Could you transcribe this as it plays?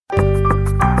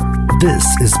This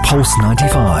is Pulse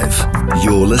 95.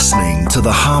 You're listening to the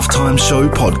Halftime Show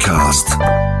podcast.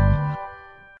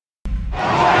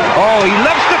 Oh, he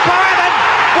loves to fire then.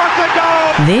 What a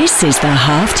goal! This is the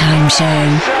Halftime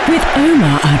Show with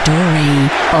Omar Adori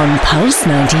on Pulse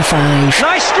 95.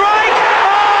 Nice strike!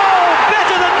 Oh,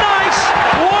 better than nice!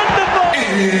 Wonderful!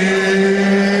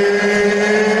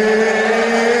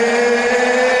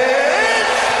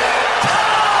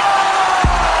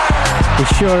 It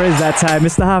sure is that time.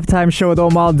 It's the Halftime Show with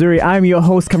Omar Duri. I'm your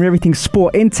host, covering everything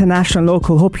sport, international,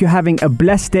 local. Hope you're having a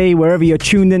blessed day wherever you're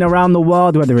tuned in around the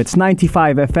world, whether it's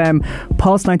 95 FM,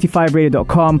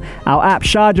 Pulse95Radio.com, our app,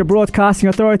 Sharjah Broadcasting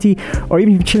Authority, or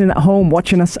even if you're chilling at home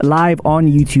watching us live on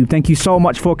YouTube. Thank you so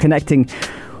much for connecting.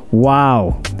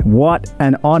 Wow, what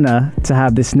an honor to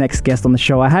have this next guest on the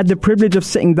show. I had the privilege of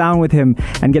sitting down with him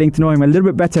and getting to know him a little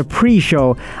bit better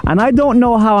pre-show, and I don't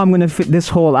know how I'm going to fit this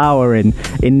whole hour in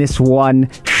this one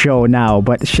show now,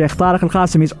 but Sheik Tariq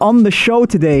Qassimi is on the show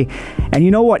today, and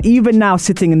you know what, even now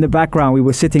sitting in the background, we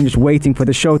were sitting just waiting for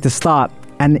the show to start,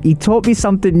 and he taught me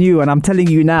something new, and I'm telling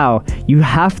you now, you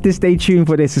have to stay tuned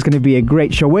for this. It's going to be a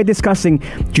great show. We're discussing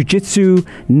jiu-jitsu,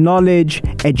 knowledge,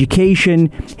 education,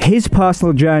 his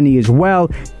personal journey as well,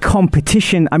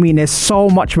 competition. I mean, there's so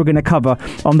much we're going to cover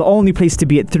on the only place to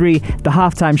be at 3, the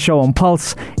Halftime Show on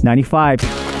Pulse 95.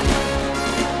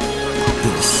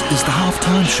 This is the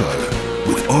Halftime Show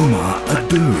with Omar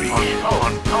Aduri.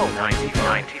 On Pulse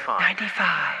 95.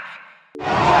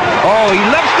 Oh, he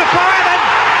loves to fire then.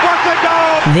 What a goal!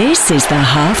 This is the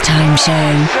Halftime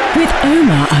Show with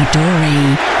Omar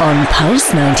Adori on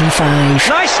Pulse 95.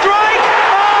 Nice strike!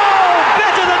 Oh,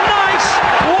 better than nice!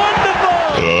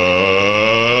 Wonderful!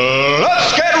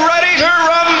 Let's get ready to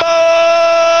rumble!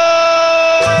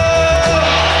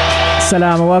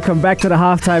 Salam and welcome back to the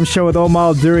Halftime Show with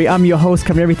Omar Duri. I'm your host,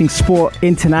 covering everything sport,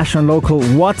 international, local.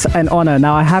 What an honor.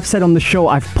 Now, I have said on the show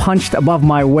I've punched above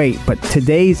my weight, but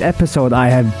today's episode I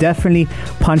have definitely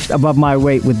punched above my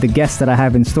weight with the guests that I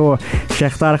have in store.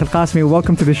 Sheikh Tariq Qassimi,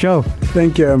 welcome to the show.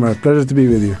 Thank you, Omar. Pleasure to be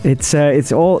with you. It's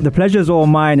all the pleasure's all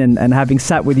mine, and having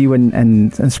sat with you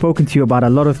and spoken to you about a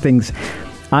lot of things,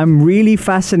 I'm really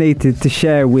fascinated to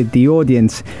share with the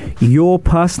audience your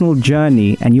personal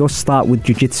journey and your start with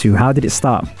jiu-jitsu. How did it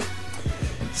start?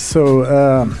 So,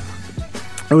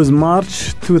 it was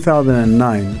March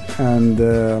 2009, and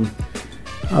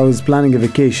I was planning a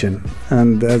vacation.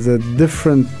 And as a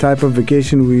different type of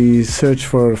vacation, we searched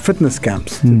for fitness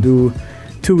camps to do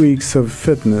 2 weeks of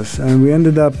fitness. And we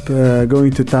ended up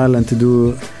going to Thailand to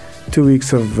do 2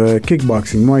 weeks of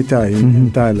kickboxing, Muay Thai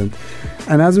in Thailand.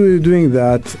 And as we were doing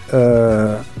that,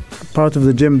 part of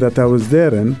the gym that I was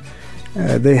there in,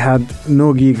 they had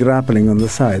no-gi grappling on the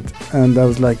side. And I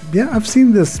was like, yeah, I've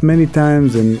seen this many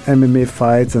times in MMA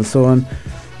fights and so on.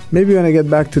 Maybe when I get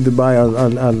back to Dubai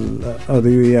or the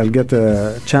UAE, I'll get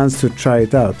a chance to try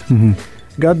it out.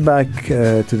 Got back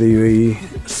to the UAE,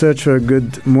 searched for a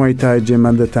good Muay Thai gym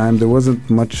at the time. There wasn't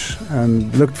much,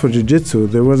 and looked for jiu-jitsu.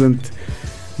 There wasn't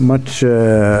much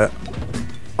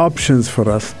options for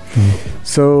us.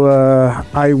 So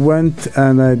I went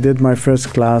and I did my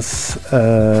first class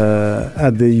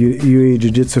at the UAE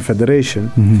Jiu-Jitsu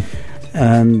Federation,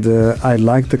 and I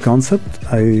liked the concept.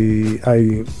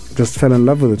 I just fell in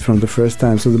love with it from the first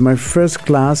time. So my first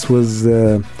class was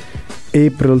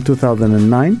April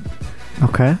 2009.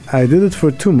 Okay. I did it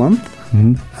for 2 months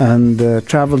and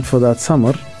traveled for that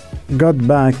summer. Got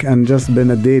back and just been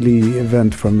a daily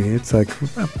event for me. It's like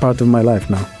a part of my life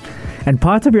now. And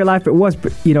part of your life it was,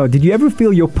 but, you know, did you ever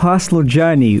feel your personal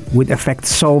journey would affect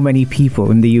so many people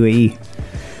in the UAE?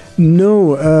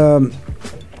 No.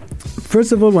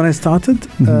 First of all, when I started,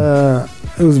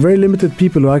 it was very limited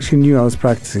people who actually knew I was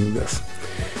practicing this.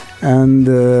 And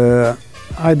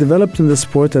I developed in the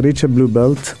sport. I reached a blue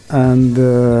belt. And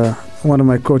one of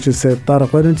my coaches said,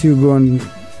 Tariq, why don't you go and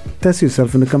test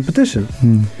yourself in a competition?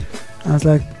 I was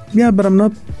like, yeah, but I'm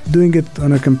not doing it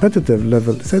on a competitive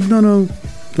level. He said, no,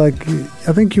 like,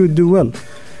 I think you would do well.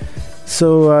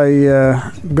 So I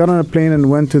got on a plane and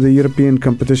went to the European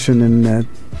competition in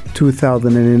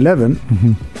 2011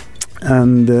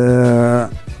 and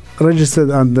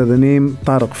registered under the name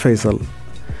Tariq Faisal.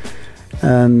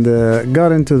 And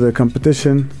got into the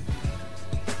competition,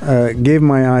 gave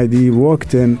my ID,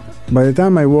 walked in. By the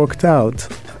time I walked out,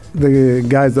 the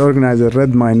guys, the organizer,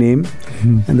 read my name,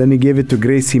 and then he gave it to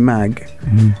Gracie Mag.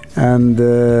 And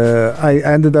I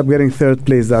ended up getting third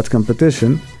place that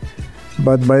competition.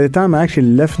 But by the time I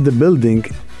actually left the building,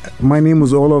 my name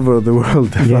was all over the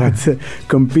world about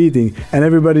competing. And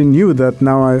everybody knew that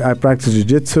now I practice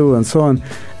jiu-jitsu and so on.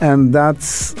 And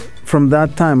that's from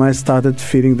that time I started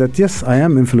feeling that, yes, I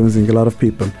am influencing a lot of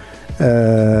people.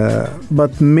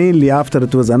 But mainly after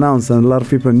it was announced, and a lot of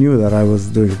people knew that I was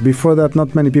doing it. Before that,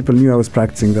 not many people knew I was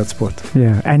practicing that sport.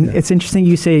 Yeah, and it's interesting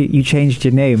you say you changed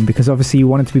your name because obviously you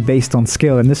wanted to be based on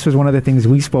skill, and this was one of the things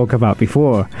we spoke about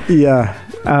before. Yeah.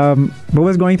 What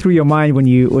was going through your mind when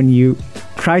you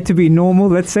tried to be normal,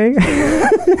 let's say?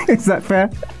 Is that fair?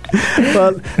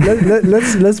 Well,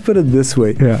 let's put it this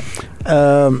way. Yeah.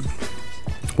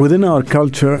 Within our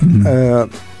culture,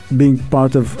 being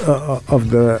part of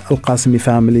the Qassimi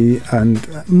family and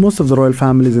most of the royal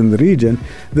families in the region,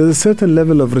 there's a certain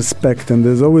level of respect, and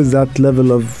there's always that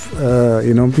level of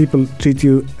people treat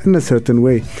you in a certain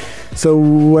way. So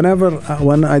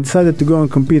when I decided to go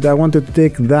and compete, I wanted to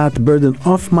take that burden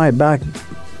off my back.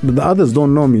 But the others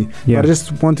don't know me. Yeah. I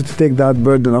just wanted to take that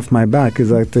burden off my back. Is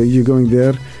that you're going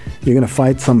there, you're going to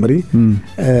fight somebody.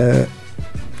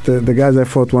 The guys I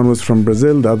fought, one was from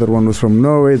Brazil, the other one was from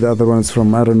Norway, the other one's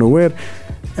from I don't know where.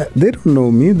 They don't know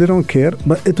me, they don't care,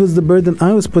 but it was the burden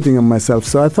I was putting on myself.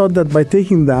 So I thought that by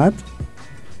taking that,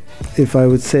 if I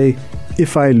would say,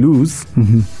 if I lose,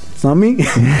 it's not me.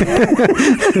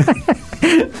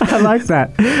 I like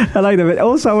that. But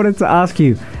also I wanted to ask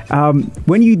you,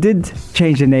 when you did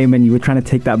change the name and you were trying to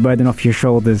take that burden off your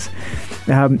shoulders,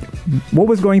 what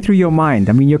was going through your mind?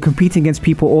 I mean, you're competing against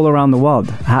people all around the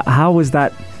world. How was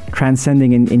that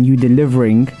transcending in you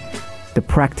delivering the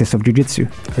practice of jiu-jitsu?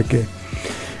 Okay.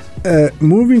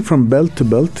 Moving from belt to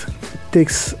belt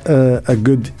takes a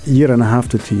good year and a half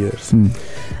to 2 years.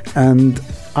 And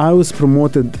I was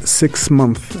promoted 6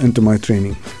 months into my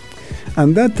training.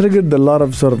 And that triggered a lot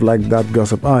of sort of like that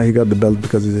gossip. He got the belt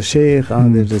because he's a sheikh.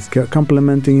 They're just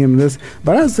complimenting him this.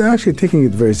 But I was actually taking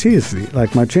it very seriously.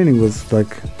 Like my training was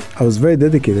like, I was very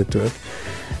dedicated to it.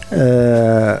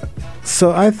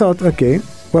 So I thought, okay,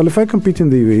 well, if I compete in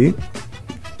the UAE,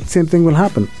 same thing will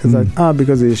happen. It's like,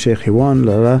 because he's a sheikh, he won,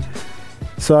 la la.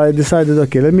 So I decided,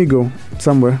 okay, let me go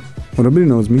somewhere where nobody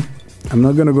knows me. I'm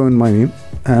not going to go in my name.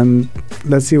 And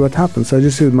let's see what happens. So I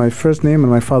just used my first name and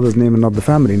my father's name and not the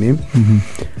family name.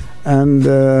 And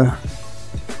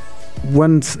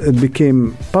once it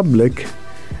became public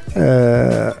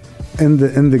in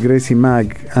the Gracie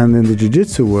Mag and in the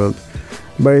Jiu-Jitsu world,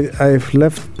 I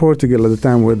left Portugal at the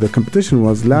time where the competition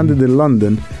was, landed in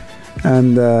London,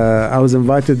 and I was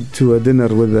invited to a dinner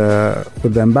with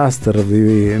the ambassador of the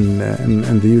UAE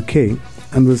in the UK,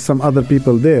 and with some other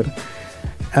people there.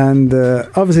 And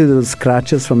obviously there was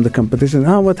scratches from the competition.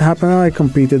 What happened? I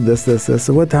competed this.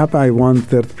 So what happened? I won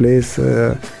 3rd place.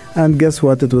 And guess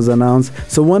what? It was announced.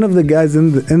 So one of the guys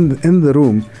in the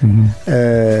room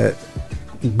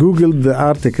Googled the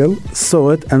article,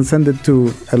 saw it, and sent it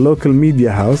to a local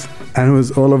media house, and it was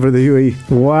all over the UAE.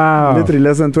 Wow! Literally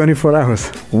less than 24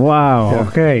 hours. Wow. Yeah.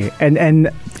 Okay.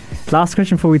 And last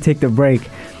question before we take the break.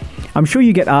 I'm sure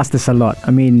you get asked this a lot.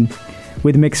 I mean,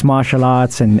 with mixed martial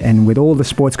arts and with all the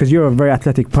sports, because you're a very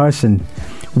athletic person,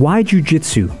 why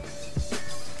jiu-jitsu?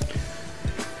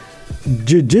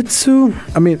 Jiu-jitsu,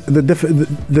 I mean,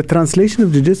 the translation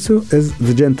of jiu-jitsu is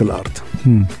the gentle art.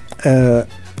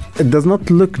 It does not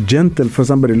look gentle for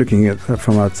somebody looking at it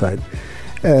from outside.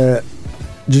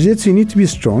 Jiu-jitsu, you need to be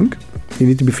strong, you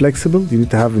need to be flexible, you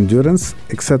need to have endurance,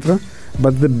 etc.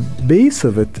 But the base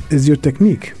of it is your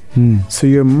technique. So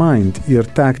your mind, your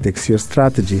tactics, your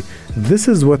strategy, this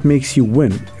is what makes you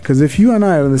win. Because if you and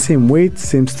I are in the same weight,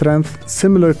 same strength,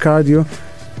 similar cardio,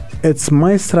 it's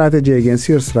my strategy against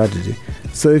your strategy.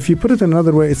 So if you put it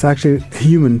another way, it's actually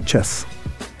human chess.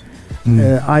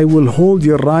 I will hold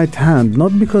your right hand,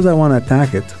 not because I want to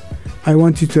attack it. I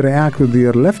want you to react with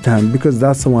your left hand because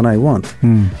that's the one I want.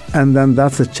 And then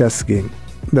that's a chess game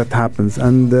that happens.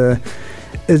 And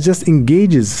it just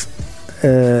engages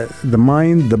the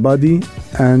mind, the body,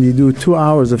 and you do 2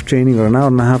 hours of training or an hour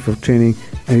and a half of training,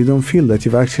 and you don't feel that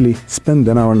you've actually spent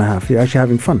an hour and a half. You're actually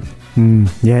having fun.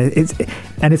 Yeah,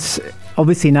 it's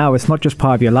obviously now it's not just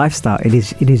part of your lifestyle. It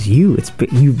is you.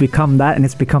 You've become that, and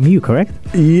it's become you. Correct?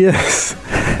 Yes.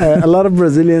 A lot of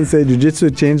Brazilians say jiu-jitsu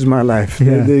changed my life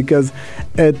because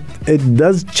it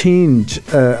does change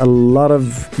a lot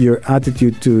of your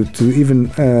attitude to even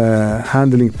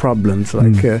handling problems.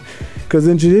 Like because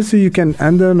in jiu-jitsu you can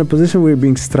end up in a position where you're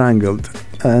being strangled,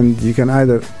 and you can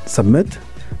either submit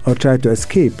or try to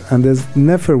escape, and there's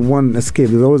never one escape.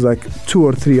 There's always like 2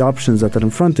 or 3 options that are in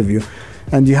front of you,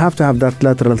 and you have to have that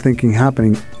lateral thinking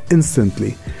happening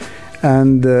instantly.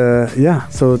 And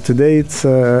so today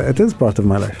it is part of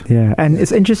my life. Yeah, and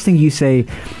it's interesting you say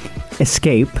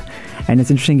escape, and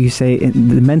it's interesting you say in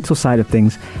the mental side of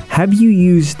things. Have you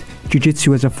used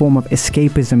jiu-jitsu as a form of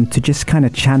escapism to just kind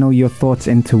of channel your thoughts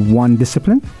into one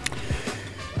discipline?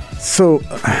 So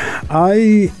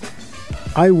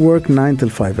I work 9 till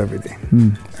 5 every day.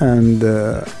 And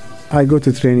I go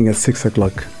to training at 6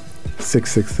 o'clock,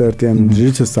 6:30, and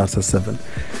Jiu-Jitsu starts at 7.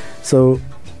 So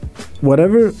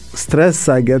whatever stress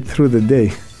I get through the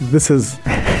day, this is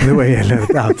the way I let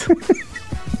it out.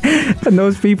 And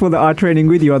those people that are training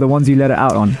with you are the ones you let it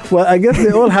out on. Well, I guess they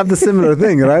all have the similar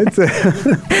thing, right?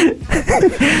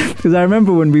 Because I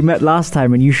remember when we met last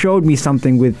time and you showed me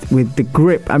something with the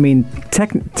grip. I mean,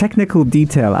 technical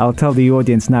detail, I'll tell the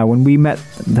audience now. When we met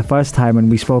the first time and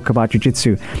we spoke about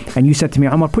Jiu-Jitsu, and you said to me,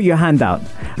 I'm going to put your hand out.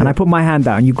 And I put my hand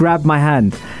out and you grabbed my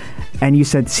hand. And you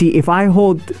said, see, if I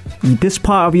hold this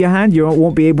part of your hand, you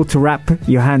won't be able to wrap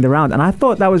your hand around. And I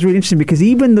thought that was really interesting because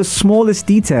even the smallest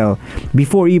detail,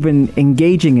 before even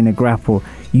engaging in a grapple,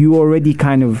 you already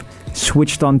kind of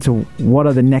switched on to what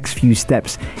are the next few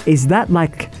steps. Is that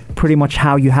like pretty much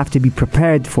how you have to be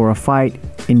prepared for a fight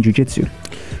in Jiu-Jitsu?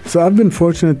 So I've been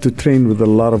fortunate to train with a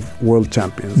lot of world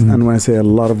champions. And when I say a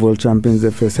lot of world champions,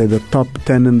 if I say the top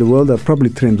 10 in the world, I've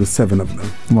probably trained with 7 of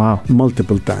them. Wow.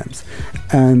 Multiple times.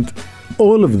 And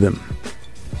all of them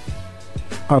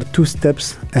are 2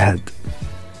 steps ahead.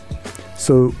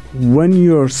 So when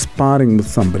you're sparring with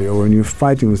somebody or when you're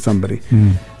fighting with somebody,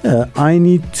 I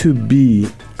need to be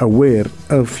aware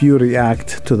if you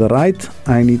react to the right,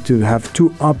 I need to have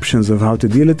 2 options of how to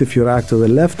deal it. If you react to the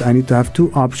left, I need to have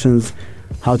 2 options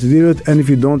how to deal with it. And if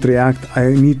you don't react,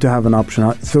 I need to have an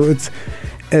option. So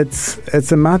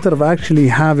it's a matter of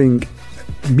actually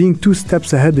being 2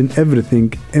 steps ahead in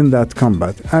everything in that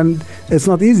combat. And it's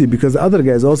not easy because the other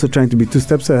guy is also trying to be 2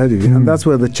 steps ahead of you. And that's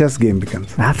where the chess game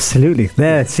becomes. Absolutely.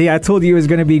 There. See, I told you it was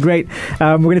going to be great.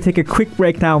 We're going to take a quick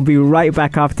break now and be right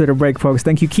back after the break, folks.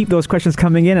 Thank you. Keep those questions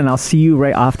coming in and I'll see you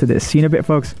right after this. See you in a bit,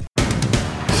 folks.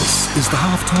 This is the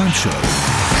Halftime Show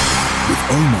with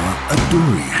Omar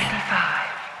Adouri.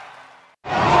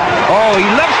 Oh, he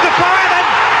loves to fire then.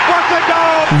 What a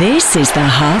goal! This is the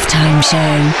Halftime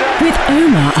Show with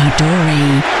Omar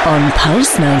Adouri on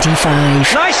Pulse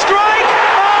 95. Nice strike!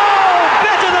 Oh,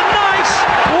 better than nice!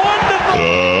 Wonderful!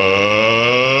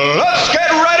 Let's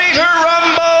get ready to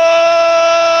rumble!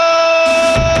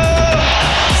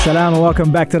 Salam and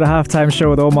welcome back to the Halftime Show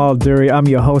with Omar Adouri. I'm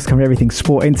your host, covering everything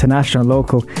sport, international,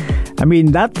 local. I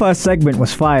mean, that first segment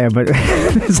was fire, but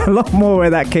there's a lot more where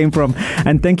that came from.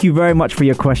 And thank you very much for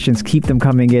your questions. Keep them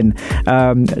coming in.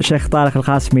 Sheik Tariq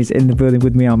Qassimi is in the building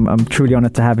with me. I'm truly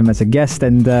honored to have him as a guest.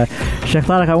 And Sheik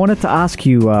Tariq, I wanted to ask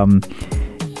you,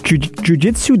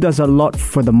 Jiu-Jitsu does a lot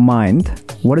for the mind.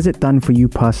 What has it done for you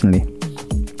personally?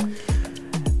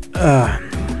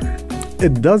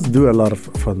 It does do a lot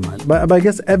for the mind. But I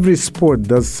guess every sport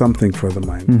does something for the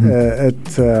mind.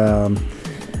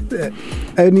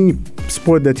 Any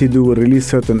sport that you do will release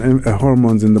certain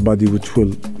hormones in the body which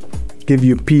will give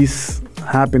you peace,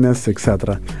 happiness,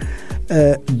 etc.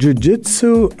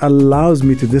 Jiu-Jitsu allows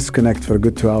me to disconnect for a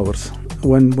good 2 hours.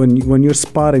 When you're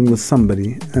sparring with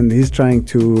somebody and he's trying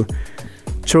to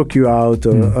choke you out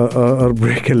or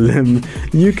break a limb,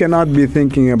 you cannot be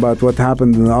thinking about what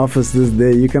happened in the office this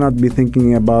day. You cannot be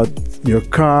thinking about your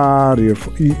car.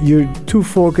 You're too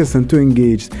focused and too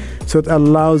engaged. So it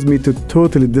allows me to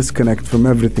totally disconnect from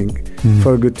everything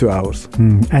for a good 2 hours.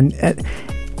 And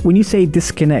when you say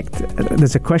disconnect,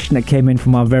 there's a question that came in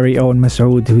from our very own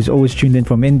Masoud, who's always tuned in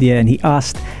from India, and he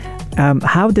asked,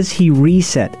 how does he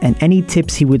reset, and any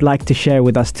tips he would like to share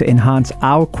with us to enhance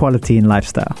our quality in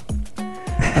lifestyle?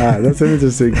 That's an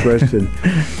interesting question.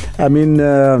 I mean,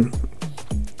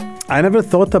 I never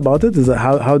thought about it. Is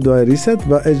how do I reset?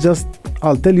 But it's just,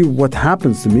 I'll tell you what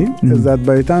happens to me is that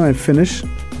by the time I finish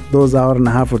those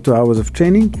 1.5 or 2 hours of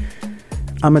training,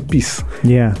 I'm at peace.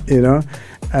 Yeah. You know,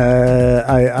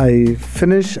 I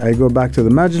finish, I go back to the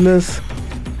majlis,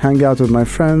 hang out with my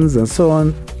friends and so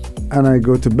on, and I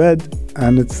go to bed,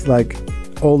 and it's like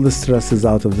all the stress is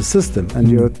out of the system and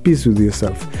you're at peace with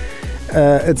yourself.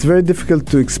 It's very difficult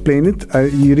to explain it.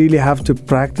 You really have to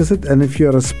practice it. And if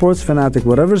you're a sports fanatic,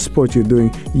 whatever sport you're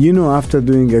doing, you know after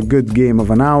doing a good game of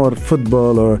an hour,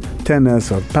 football or tennis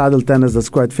or paddle tennis that's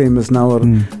quite famous now,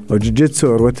 or jiu-jitsu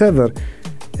or whatever,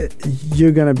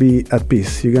 you're gonna be at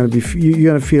peace. You're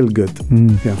gonna feel good.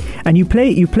 Yeah. And you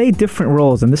play different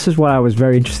roles, and this is what I was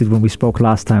very interested when we spoke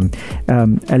last time.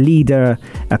 A leader,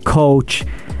 a coach.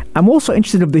 I'm also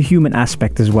interested of the human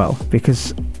aspect as well,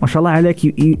 because mashallah alaik,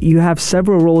 you have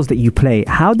several roles that you play.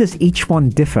 How does each one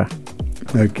differ?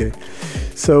 Okay,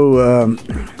 so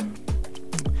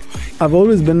I've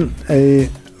always been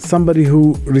somebody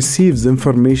who receives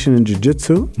information in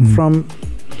jiu-jitsu from,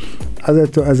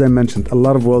 as I mentioned, a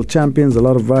lot of world champions, a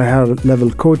lot of very high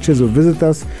level coaches who visit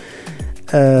us.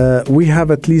 We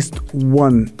have at least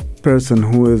one person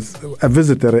who is a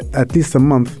visitor at least a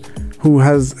month who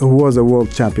was a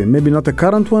world champion. Maybe not a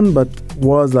current one, but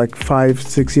was like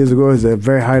 5-6 years ago. He's a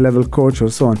very high level coach or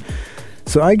so on.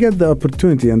 So I get the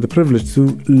opportunity and the privilege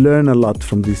to learn a lot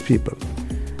from these people.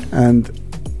 And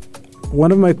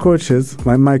one of my coaches,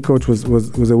 my coach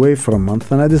was away for a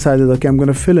month, and I decided, okay, I'm going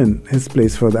to fill in his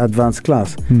place for the advanced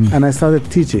class. And I started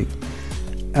teaching.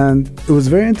 And it was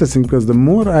very interesting because the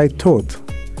more I taught,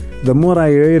 the more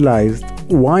I realized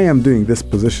why I'm doing this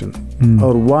position,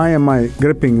 or why am I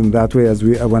gripping in that way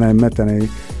when I met and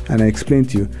I explained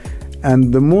to you.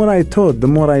 And the more I taught, the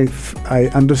more I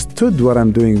understood what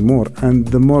I'm doing more, and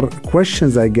the more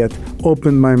questions I get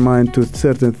opened my mind to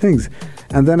certain things.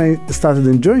 And then I started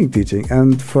enjoying teaching.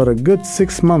 And for a good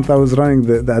 6 months, I was running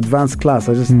the advanced class.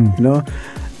 I just,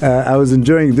 I was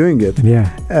enjoying doing it. Yeah.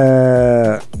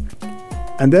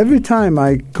 And every time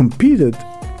I competed,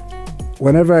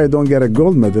 whenever I don't get a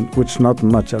gold medal, which not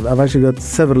much, I've actually got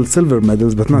several silver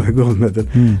medals, but not a gold medal.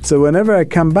 So whenever I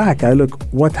come back, I look,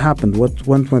 what happened? What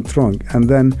went wrong? And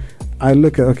then I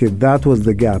look at, okay, that was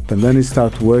the gap. And then you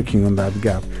start working on that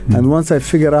gap. And once I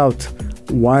figure out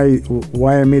why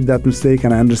I made that mistake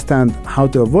and I understand how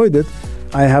to avoid it,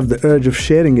 I have the urge of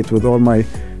sharing it with all my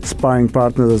sparring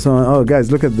partners and so on. Oh,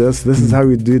 guys, look at this. This is how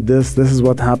we did this. This is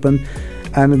what happened.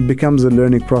 And it becomes a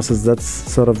learning process that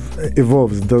sort of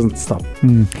evolves. It doesn't stop.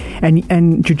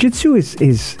 And Jiu-Jitsu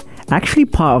is actually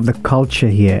part of the culture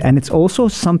here. And it's also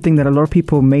something that a lot of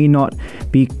people may not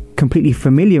be completely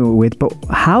familiar with. But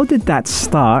how did that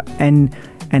start? And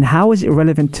how is it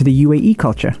relevant to the UAE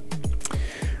culture?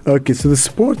 Okay, so the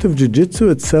sport of Jiu-Jitsu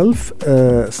itself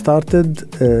started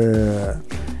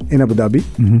in Abu Dhabi.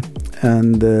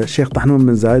 And Sheikh Tahnoon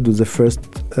bin Zayed was the first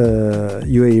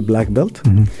UAE black belt.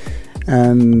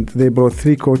 And they brought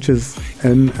 3 coaches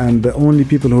in, and the only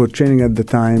people who were training at the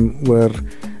time were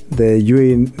the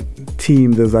UAE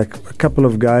team. There's like a couple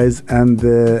of guys and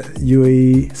the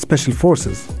UAE Special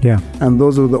Forces. Yeah. And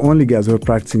those were the only guys who were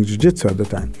practicing Jiu-Jitsu at the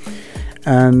time.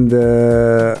 And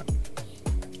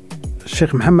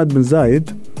Sheikh Mohammed bin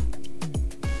Zayed,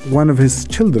 one of his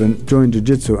children, joined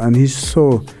Jiu-Jitsu, and he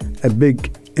saw a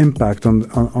big impact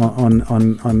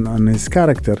on his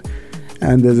character.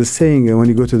 And there's a saying, when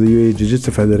you go to the UAE Jiu-Jitsu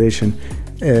Federation,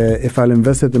 if I'll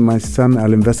invest it in my son,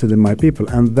 I'll invest it in my people.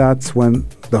 And that's when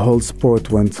the whole sport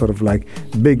went sort of like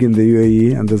big in the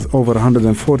UAE. And there's over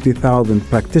 140,000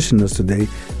 practitioners today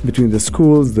between the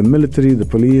schools, the military, the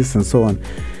police, and so on.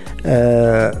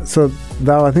 So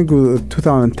that, I think it was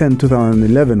 2010,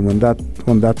 2011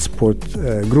 when that sport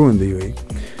grew in the UAE.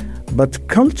 But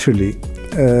culturally,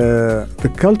 the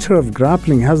culture of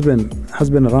grappling has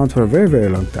been around for a very, very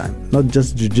long time, not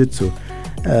just Jiu-Jitsu.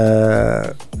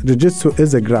 Jiu-Jitsu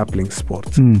is a grappling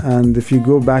sport. And if you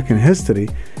go back in history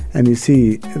and you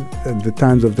see the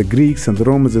times of the Greeks and the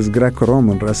Romans, is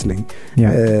Greco-Roman wrestling.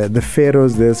 The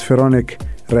pharaohs, there's pharaonic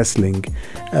wrestling.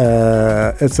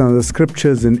 It's on the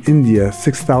scriptures in India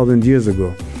 6,000 years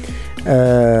ago.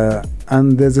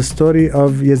 And there's a story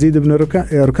of Yazid ibn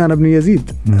Rukan ibn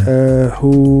Yazid,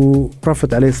 who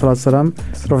Prophet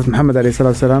Muhammad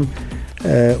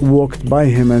walked by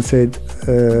him and said,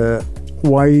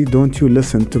 why don't you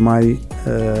listen to my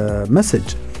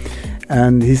message?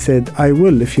 And he said, I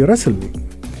will if you wrestle me.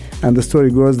 And the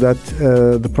story goes that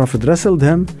the Prophet wrestled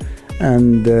him,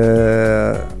 and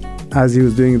as he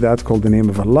was doing that, called the name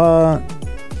of Allah,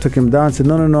 took him down, said,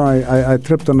 no, I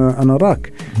tripped on a rock.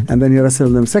 And then he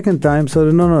wrestled him second time, so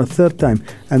no, third time.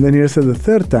 And then he wrestled the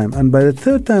third time. And by the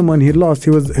third time when he lost,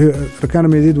 Rukan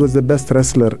ibn Yazid was the best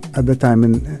wrestler at the time.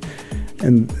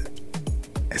 And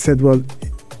he said, well,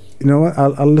 you know what,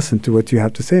 I'll listen to what you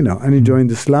have to say now. And he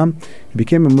joined Islam, he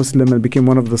became a Muslim, and became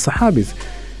one of the Sahabis.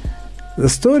 The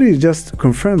story just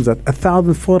confirms that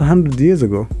 1,400 years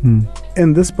ago,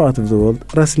 in this part of the world,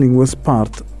 wrestling was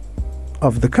part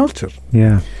of the culture.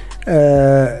 Yeah.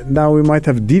 Now we might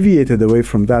have deviated away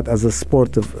from that as a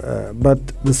sport of, but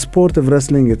the sport of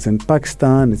wrestling, it's in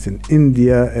Pakistan, it's in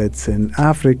India, it's in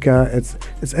Africa,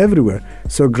 it's everywhere.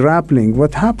 So grappling,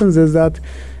 what happens is that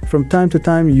from time to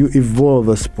time you evolve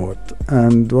a sport.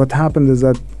 And what happened is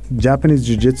that Japanese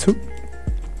Jiu-Jitsu,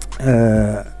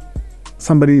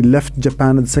 somebody left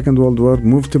Japan in the Second World War,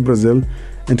 moved to Brazil,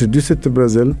 introduced it to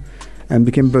Brazil, and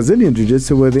became Brazilian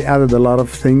Jiu-Jitsu, where they added a lot of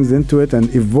things into it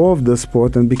and evolved the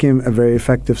sport and became a very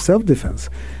effective self-defense.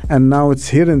 And now it's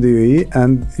here in the UAE,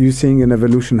 and you're seeing an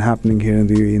evolution happening here in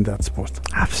the UAE in that sport.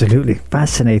 Absolutely.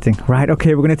 Fascinating. Right,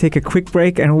 okay, we're going to take a quick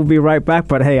break and we'll be right back.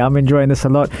 But hey, I'm enjoying this a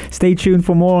lot. Stay tuned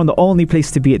for more on the only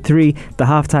place to be at 3, the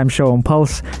Halftime Show on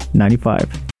Pulse 95.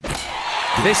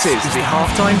 This is the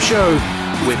Halftime Show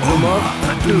with Omar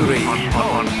Adouri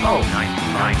on Pulse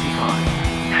 95.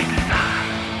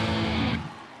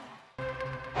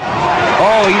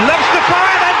 Oh, he loves to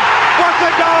fire then. What a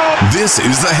goal! This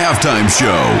is the Halftime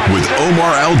Show with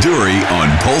Omar Al-Duri on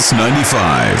Pulse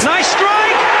 95. Nice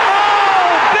strike.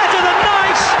 Oh, better than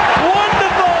nice.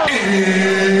 Wonderful.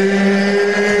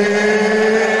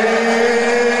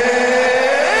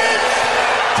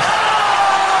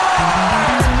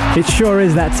 It sure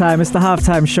is that time. It's the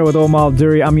Halftime Show with Omar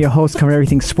Al-Duri. I'm your host, covering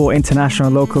everything sport, international,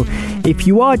 local. If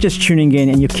you are just tuning in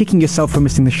and you're kicking yourself for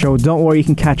missing the show, don't worry, you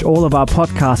can catch all of our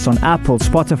podcasts on Apple,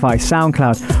 Spotify,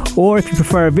 SoundCloud, or if you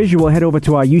prefer a visual, head over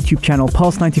to our YouTube channel,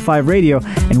 Pulse 95 Radio,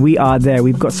 and we are there.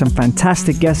 We've got some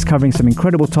fantastic guests covering some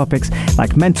incredible topics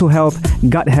like mental health,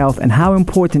 gut health, and how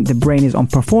important the brain is on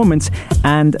performance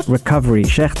and recovery.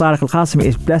 Sheik Tariq Qassimi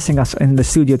is blessing us in the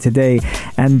studio today,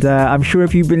 and I'm sure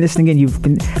if you've been listening in, you've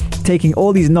been taking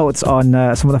all these notes on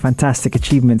some of the fantastic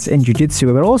achievements in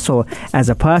Jiu-Jitsu, but also as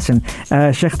a person.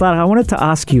 Sheikh Tariq, I wanted to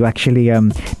ask you actually,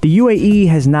 the UAE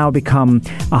has now become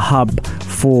a hub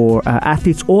for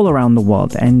athletes all around the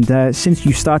world, and since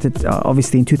you started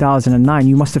obviously in 2009,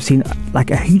 you must have seen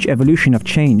like a huge evolution of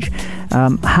change.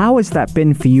 How has that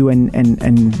been for you,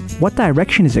 and what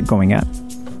direction is it going at?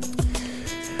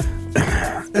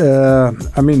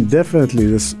 I mean, definitely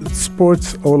the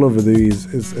sports all over the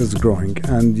is growing,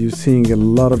 and you're seeing a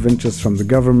lot of interest from the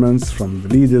governments, from the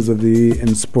leaders of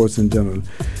in sports in general.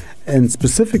 And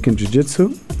specific in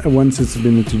Jiu-Jitsu, once it's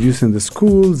been introduced in the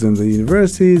schools, in the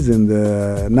universities, in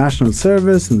the national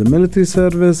service, in the military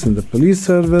service, in the police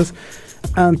service,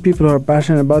 and people who are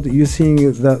passionate about it, you're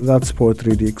seeing that sport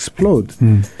really explode.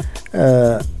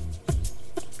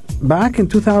 Back in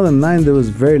 2009, there was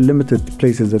very limited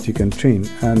places that you can train,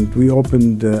 and we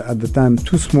opened at the time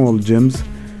 2 small gyms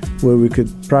where we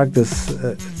could practice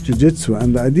Jiu-Jitsu.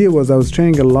 And the idea was I was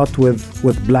training a lot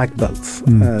with black belts,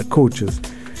 coaches.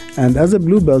 And as a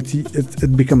blue belt,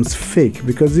 it becomes fake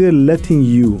because they're letting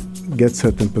you get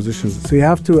certain positions. So you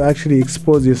have to actually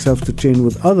expose yourself to train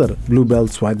with other blue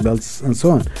belts, white belts, and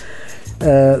so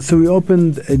on. So we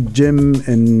opened a gym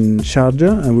in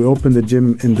Sharjah, and we opened a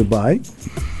gym in Dubai.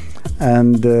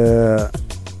 And the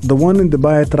one in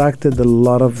Dubai attracted a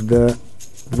lot of the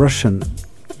Russian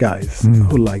guys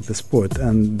who like the sport,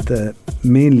 and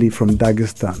mainly from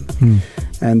Dagestan.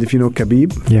 And if you know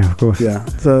Khabib, yeah, of course, yeah.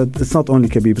 So it's not only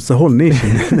Khabib; it's the whole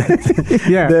nation.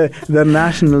 Yeah, the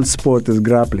national sport is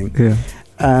grappling. Yeah.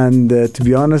 And to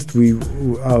be honest,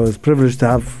 I was privileged to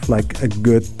have like a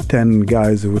good 10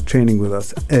 guys who were training with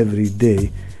us every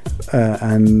day.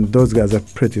 And those guys are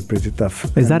pretty tough.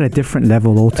 Is that a different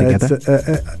level altogether?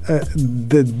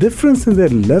 The difference in their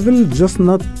level, just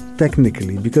not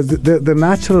technically, because they're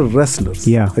natural wrestlers.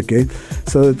 Yeah. Okay.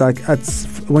 So like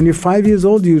when you're 5 years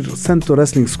old, you're sent to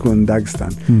wrestling school in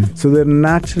Dagestan. So they're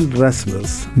natural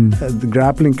wrestlers. The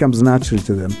grappling comes naturally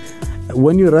to them.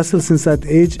 When you wrestle since that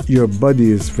age, your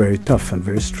body is very tough and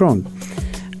very strong.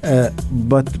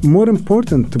 But more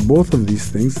important to both of these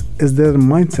things is their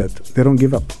mindset. They don't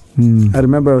give up. I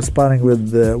remember I was sparring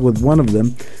with one of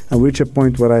them, and we reached a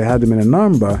point where I had him in an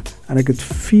armbar, and I could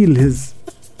feel his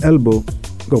elbow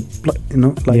go,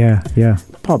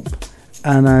 pop.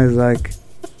 And I was like,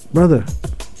 brother,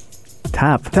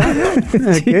 tap.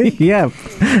 Okay. Yeah.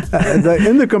 Like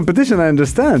in the competition, I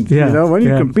understand. Yeah. You know, when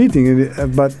you're competing,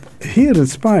 but here in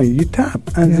sparring, you tap,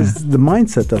 and it's the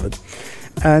mindset of it.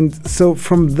 And so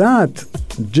from that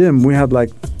gym, we had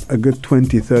like a good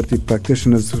 20-30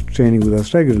 practitioners training with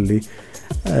us regularly.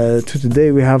 To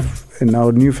today, we have in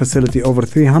our new facility over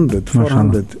 300,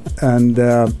 400. And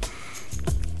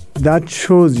that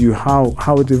shows you how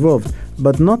it evolved.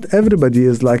 But not everybody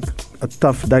is like a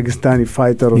tough Dagestani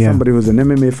fighter or somebody who's an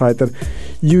MMA fighter.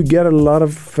 You get a lot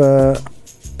of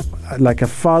like a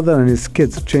father and his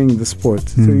kids training the sport.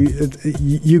 So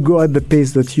you go at the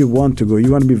pace that you want to go.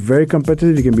 You want to be very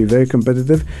competitive, you can be very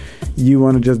competitive. You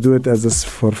want to just do it as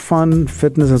for fun,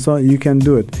 fitness and so on, you can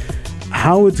do it.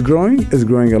 How it's growing is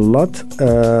growing a lot.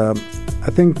 I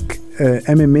think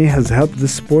MMA has helped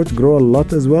this sport grow a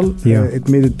lot as well. It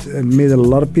made a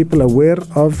lot of people aware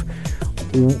of.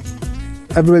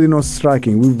 Everybody knows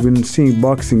striking. We've been seeing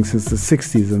boxing since the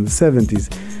 60s and the 70s.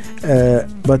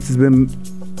 But it's been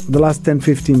the last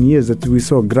 10-15 years that we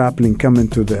saw grappling come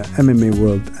into the MMA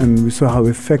world, and we saw how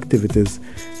effective it is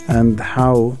and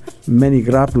how many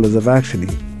grapplers have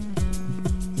actually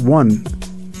won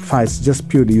fights just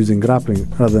purely using grappling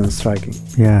rather than striking.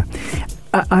 Yeah.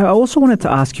 I also wanted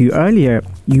to ask you earlier,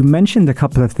 you mentioned a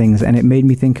couple of things, and it made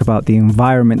me think about the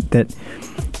environment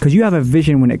because you have a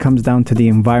vision when it comes down to the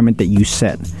environment that you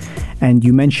set. And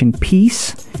you mentioned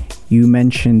peace, you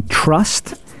mentioned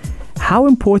trust. How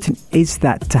important is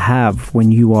that to have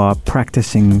when you are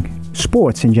practicing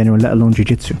sports in general, let alone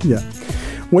jiu-jitsu? Yeah.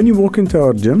 When you walk into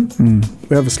our gym,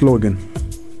 we have a slogan.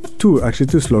 Two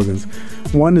slogans.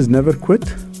 One is never quit,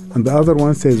 and the other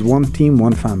one says one team,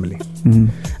 one family.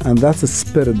 And that's the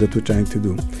spirit that we're trying to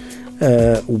do.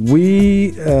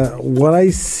 What I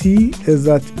see is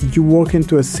that you walk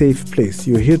into a safe place.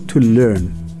 You're here to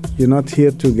learn. You're not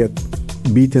here to get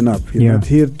beaten up. You're not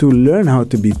here to learn how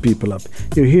to beat people up.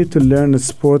 You're here to learn a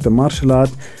sport, a martial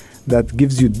art that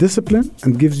gives you discipline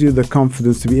and gives you the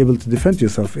confidence to be able to defend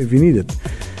yourself if you need it.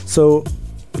 So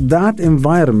that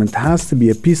environment has to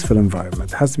be a peaceful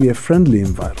environment, has to be a friendly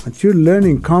environment. You're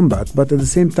learning combat, but at the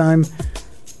same time,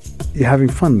 you're having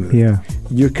fun with it.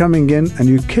 You're coming in and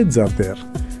your kids are there.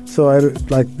 So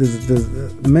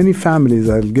there's many families.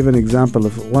 I'll give an example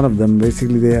of one of them.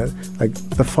 Basically, they have, like,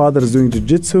 the father is doing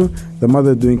jiu-jitsu, the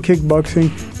mother doing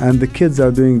kickboxing, and the kids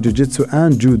are doing jiu-jitsu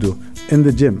and judo in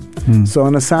the gym. So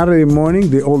on a Saturday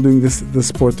morning, they're all doing this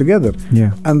sport together.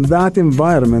 And that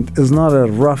environment is not a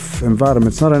rough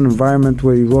environment. It's not an environment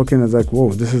where you walk in and it's like,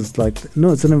 whoa, this is like...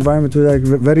 No, it's an environment where like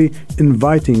very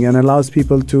inviting and allows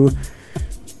people to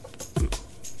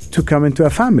come into a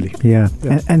family.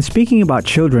 And speaking about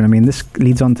children, I mean, this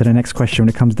leads on to the next question when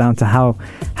it comes down to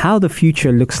how the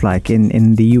future looks like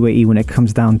in the UAE when it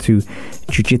comes down to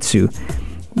jiu-jitsu.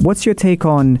 What's your take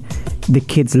on the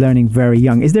kids learning very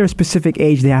young? Is there a specific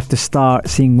age they have to start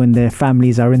seeing when their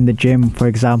families are in the gym, for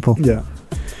example?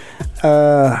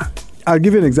 I'll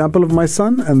give you an example of my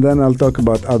son, and then I'll talk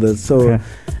about others. So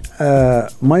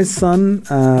my son,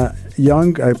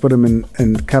 young, I put him in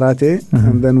karate,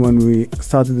 and then when we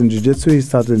started in jiu-jitsu, he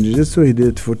started in jiu-jitsu. He did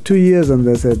it for 2 years, and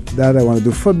they said, Dad, I want to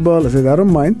do football. I said, I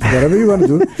don't mind, whatever you want to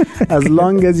do, as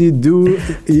long as you do,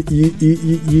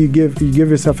 you give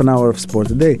yourself an hour of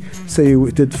sport a day. So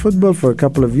he did football for a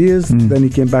couple of years, then he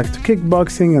came back to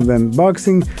kickboxing and then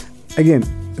boxing. Again,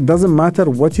 it doesn't matter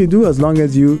what you do as long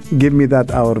as you give me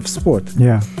that hour of sport.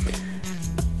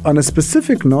 On a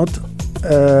specific note,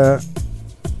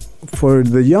 for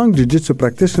the young jiu-jitsu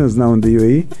practitioners now in the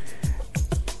UAE,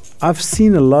 I've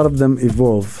seen a lot of them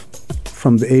evolve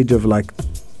from the age of like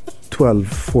 12,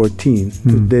 14.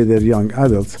 Today they're young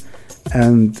adults.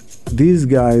 And these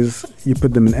guys, you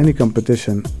put them in any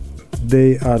competition,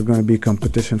 they are going to be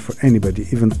competition for anybody,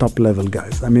 even top-level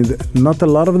guys. I mean, not a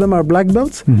lot of them are black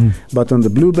belts, but on the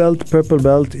blue belt, purple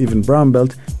belt, even brown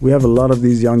belt, we have a lot of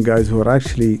these young guys who are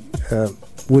actually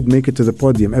would make it to the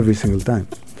podium every single time.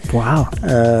 Wow.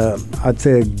 I'd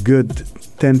say a good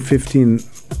 10, 15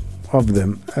 of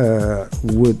them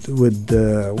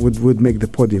would make the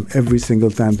podium every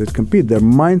single time they compete. Their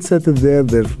mindset is there.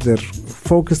 They're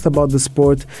focused about the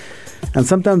sport. And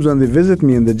sometimes when they visit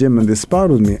me in the gym and they spar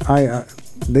with me,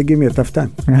 they give me a tough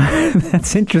time.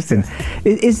 That's interesting.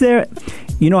 Is there,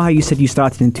 you know how you said you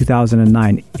started in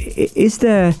 2009, is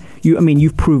there,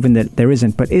 you've proven that there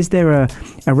isn't, but is there a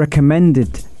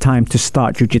recommended time to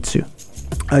start jiu-jitsu?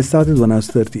 I started when I was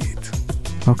 38.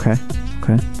 Okay.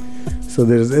 So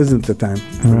there isn't a time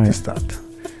to start.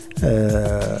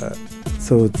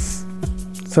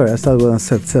 I started when I was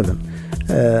 37.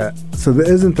 So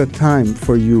there isn't a time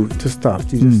for you to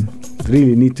start. You just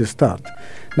really need to start.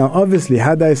 Now, obviously,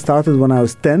 had I started when I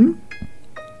was 10,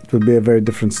 it would be a very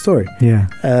different story.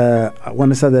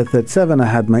 When I started at 37, I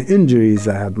had my injuries,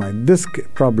 I had my disc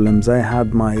problems, I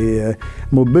had my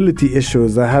mobility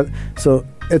issues. So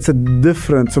it's a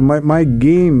different. So my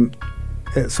game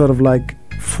sort of like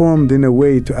formed in a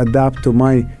way to adapt to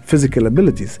my physical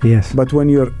abilities. But when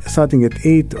you're starting at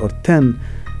 8 or 10,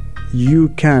 you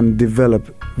can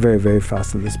develop very, very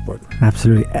fast in this sport.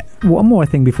 Absolutely. One more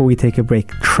thing before we take a break.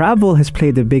 Travel has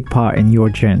played a big part in your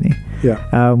journey.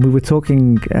 We were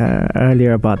talking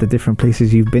earlier about the different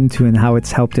places you've been to and how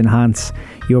it's helped enhance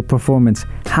your performance.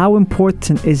 How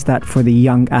important is that for the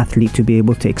young athlete to be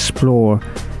able to explore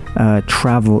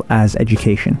travel as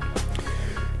education?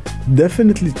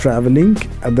 Definitely traveling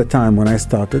at the time when I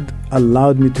started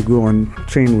allowed me to go and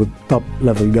train with top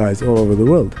level guys all over the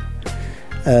world.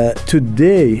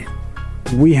 Today,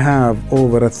 we have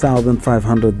over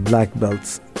 1,500 black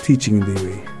belts teaching in the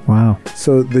UAE. Wow.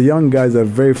 So the young guys are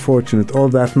very fortunate. All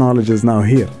that knowledge is now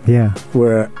here.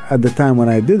 Where at the time when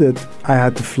I did it, I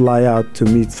had to fly out to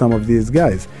meet some of these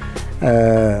guys.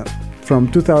 From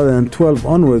 2012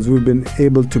 onwards, we've been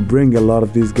able to bring a lot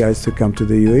of these guys to come to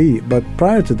the UAE. But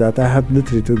prior to that, I had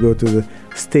literally to go to the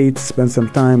States, spend some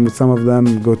time with some of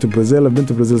them, go to Brazil. I've been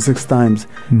to Brazil 6 times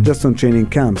just on training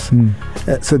camps.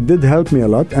 So it did help me a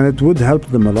lot, and it would help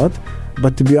them a lot.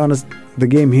 But to be honest, the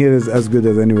game here is as good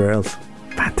as anywhere else.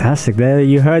 Fantastic. There,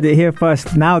 you heard it here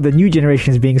first. Now the new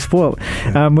generation is being spoiled.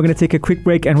 We're going to take a quick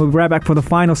break and we'll be right back for the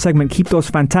final segment. Keep those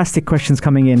fantastic questions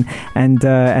coming in. And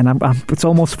it's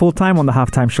almost full time on the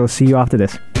halftime show. See you after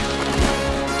this.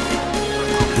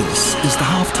 This is the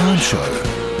halftime show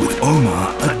with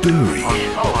Omar Adouri.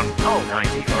 On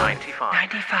 95.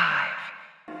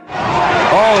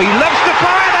 Oh, he loves to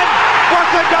fire then. What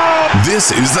a goal!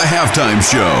 This is the halftime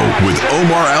show with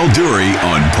Omar Al-Duri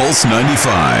on Pulse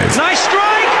 95. Nice strike!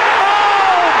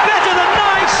 Oh, better than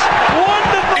nice!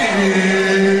 Wonderful!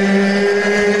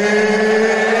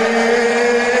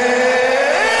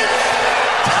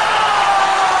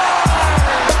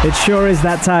 It sure is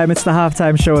that time. It's the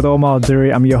halftime show with Omar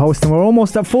Al-Duri. I'm your host, and we're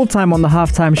almost at full time on the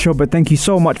halftime show. But thank you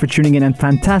so much for tuning in, and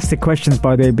fantastic questions,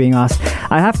 by the way, being asked.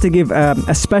 I have to give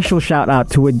a special shout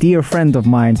out to a dear friend of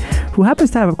mine who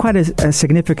happens to have quite a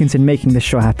significance in making this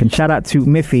show happen. Shout out to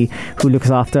Miffy, who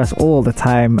looks after us all the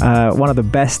time. One of the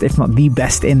best, if not the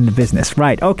best, in the business.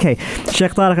 Right, okay.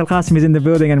 Sheik Tariq Al-Qassimi is in the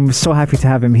building, and I'm so happy to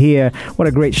have him here. What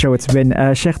a great show it's been.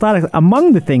 Sheik Tariq,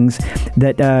 among the things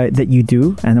that you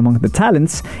do, and among the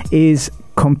talents, is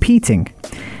competing.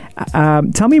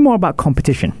 Tell me more about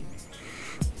competition.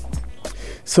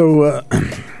 So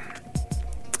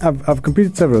I've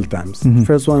competed several times. Mm-hmm.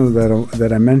 First one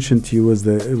that I mentioned to you was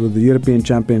the European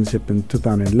Championship in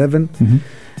 2011,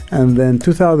 and then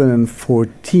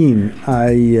 2014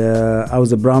 I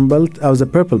was a brown belt. I was a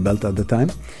purple belt at the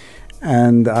time,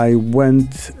 and I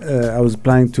went. I was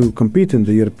planning to compete in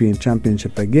the European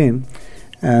Championship again,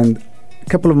 and a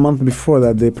couple of months before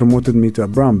that, they promoted me to a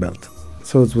brown belt.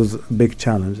 So it was a big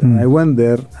challenge. And I went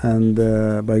there, and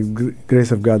by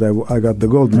grace of God, I got the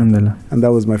gold medal. And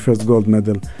that was my first gold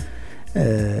medal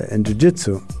in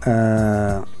Jiu-Jitsu.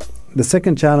 The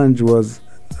second challenge was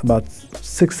about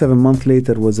 6-7 months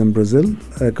later, was in Brazil,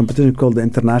 a competition called the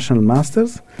International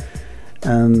Masters.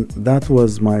 And that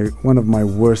was one of my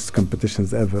worst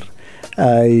competitions ever.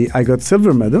 I got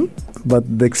silver medal, but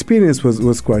the experience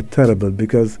was quite terrible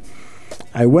because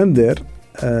I went there.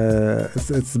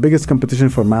 It's the biggest competition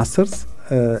for masters,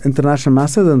 international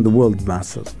masters and the world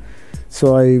masters.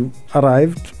 So I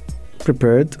arrived,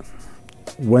 prepared,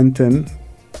 went in,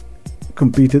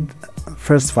 competed.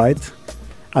 First fight,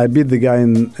 I beat the guy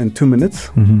in 2 minutes,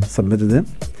 submitted him,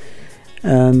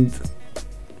 and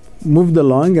moved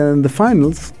along. And in the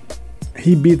finals,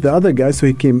 he beat the other guy, so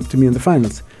he came to me in the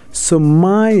finals. So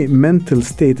my mental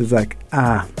state is like,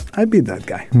 I beat that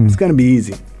guy. It's going to be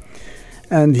easy.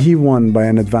 And he won by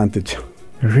an advantage.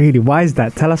 Really? Why is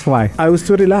that? Tell us why. I was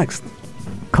too relaxed.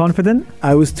 Confident?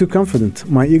 I was too confident.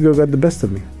 My ego got the best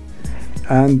of me.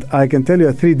 And I can tell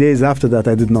you, 3 days after that,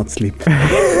 I did not sleep.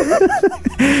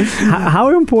 How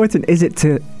important is it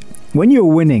to, when you're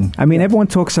winning, I mean, everyone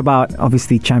talks about,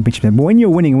 obviously, championship, but when you're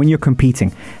winning, when you're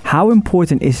competing, how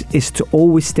important is to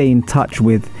always stay in touch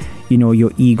with,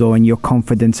 your ego and your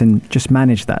confidence and just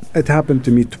manage that? It happened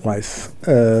to me twice.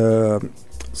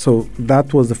 So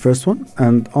that was the first one,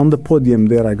 and on the podium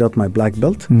there I got my black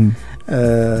belt.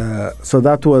 So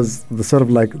that was the sort of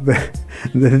like the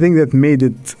thing that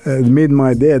made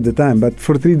my day at the time. But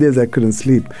for 3 days I couldn't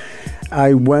sleep.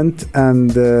 I went,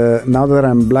 and now that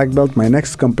I'm black belt, my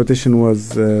next competition was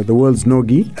the world's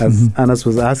no-gi, as Anas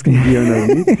was asking me on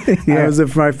no-gi. It was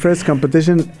my first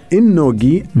competition in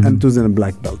no-gi, and it was in a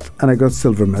black belt, and I got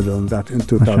silver medal in that in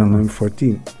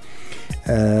 2014.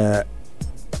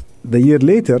 The year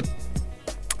later,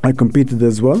 I competed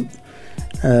as well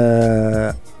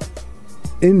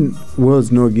in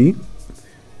World's No-Gi,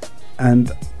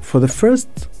 and for the first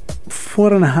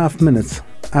 4.5 minutes,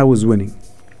 I was winning.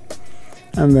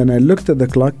 And then I looked at the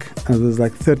clock, and it was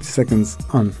like 30 seconds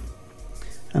on.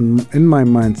 And in my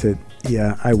mind said,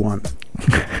 yeah, I won.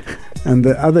 And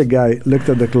the other guy looked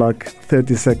at the clock,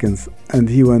 30 seconds, and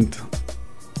he went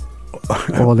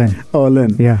all in. All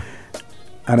in. Yeah.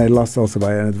 And I lost also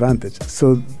by an advantage.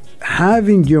 So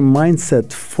having your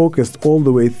mindset focused all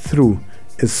the way through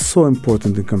is so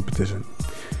important in competition.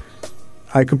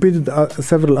 I competed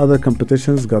several other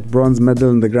competitions, got bronze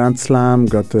medal in the Grand Slam,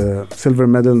 got a silver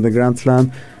medal in the Grand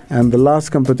Slam, and the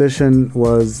last competition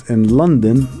was in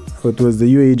London. It was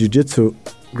the UAE Jiu-Jitsu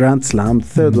Grand Slam,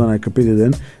 third one I competed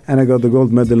in, and I got the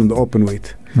gold medal in the open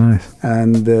weight. Nice.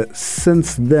 And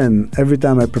since then, every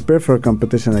time I prepare for a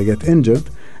competition, I get injured.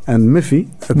 And Miffy,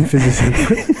 the physician,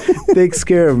 takes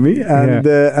care of me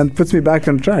and puts me back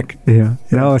on track. Yeah.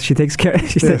 No, she takes care.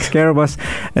 She takes care of us.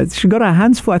 She got her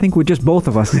hands full, I think, with just both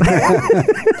of us.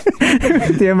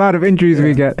 The amount of injuries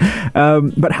we get.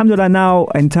 But alhamdulillah, now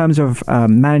in terms of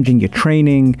managing your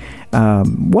training,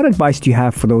 what advice do you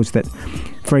have for those that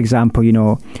for example,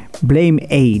 blame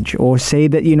age or say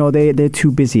that, they're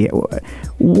too busy,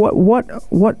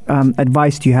 what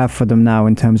advice do you have for them now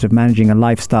in terms of managing a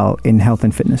lifestyle in health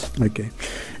and fitness? Okay.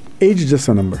 Age is just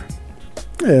a number.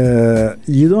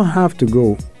 You don't have to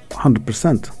go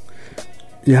 100%.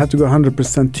 You have to go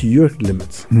 100% to your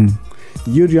limits.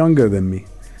 You're younger than me.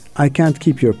 I can't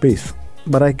keep your pace,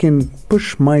 but I can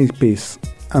push my pace,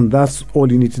 and that's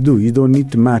all you need to do. You don't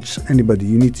need to match anybody.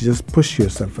 You need to just push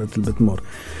yourself a little bit more.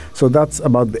 So that's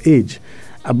about the age.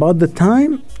 About the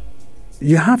time,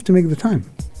 you have to make the time.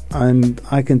 And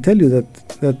I can tell you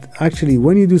that actually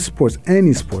when you do sports,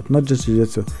 any sport, not just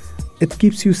jiu-jitsu, it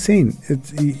keeps you sane.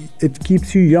 It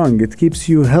keeps you young. It keeps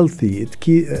you healthy.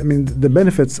 The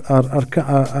benefits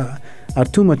are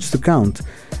too much to count.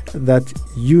 That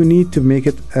you need to make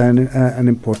it an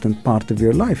important part of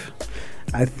your life.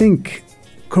 I think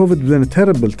COVID was a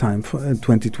terrible time.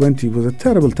 2020 was a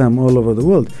terrible time all over the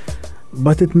world,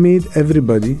 but it made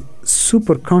everybody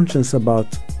super conscious about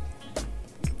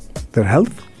their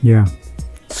health. Yeah.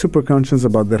 Super conscious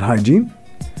about their hygiene,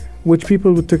 which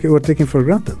people were taking for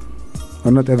granted.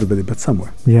 Or not everybody, but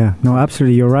somewhere. Yeah, no,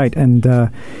 absolutely, you're right. And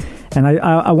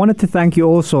I wanted to thank you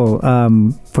also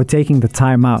for taking the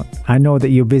time out. I know that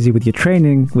you're busy with your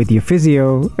training, with your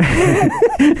physio,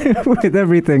 with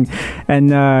everything.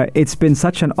 And it's been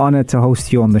such an honor to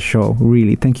host you on the show,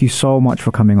 really. Thank you so much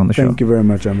for coming on the show. Thank you very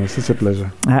much, Amr. It's such a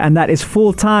pleasure. And that is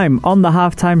full time on the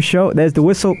Halftime Show. There's the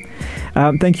whistle.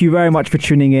 Thank you very much for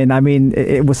tuning in. I mean,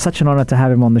 it was such an honor to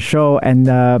have him on the show,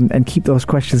 and keep those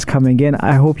questions coming in.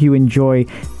 I hope you enjoy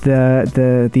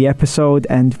the episode,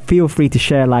 and feel free to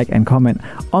share, like, and comment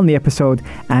on the episode,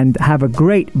 and have a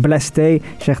great, blessed day.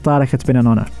 Sheikh Tariq, it's been an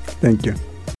honor. Thank you.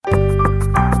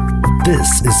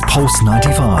 This is Pulse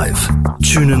 95.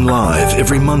 Tune in live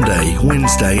every Monday,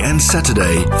 Wednesday and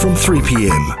Saturday from 3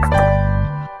 p.m.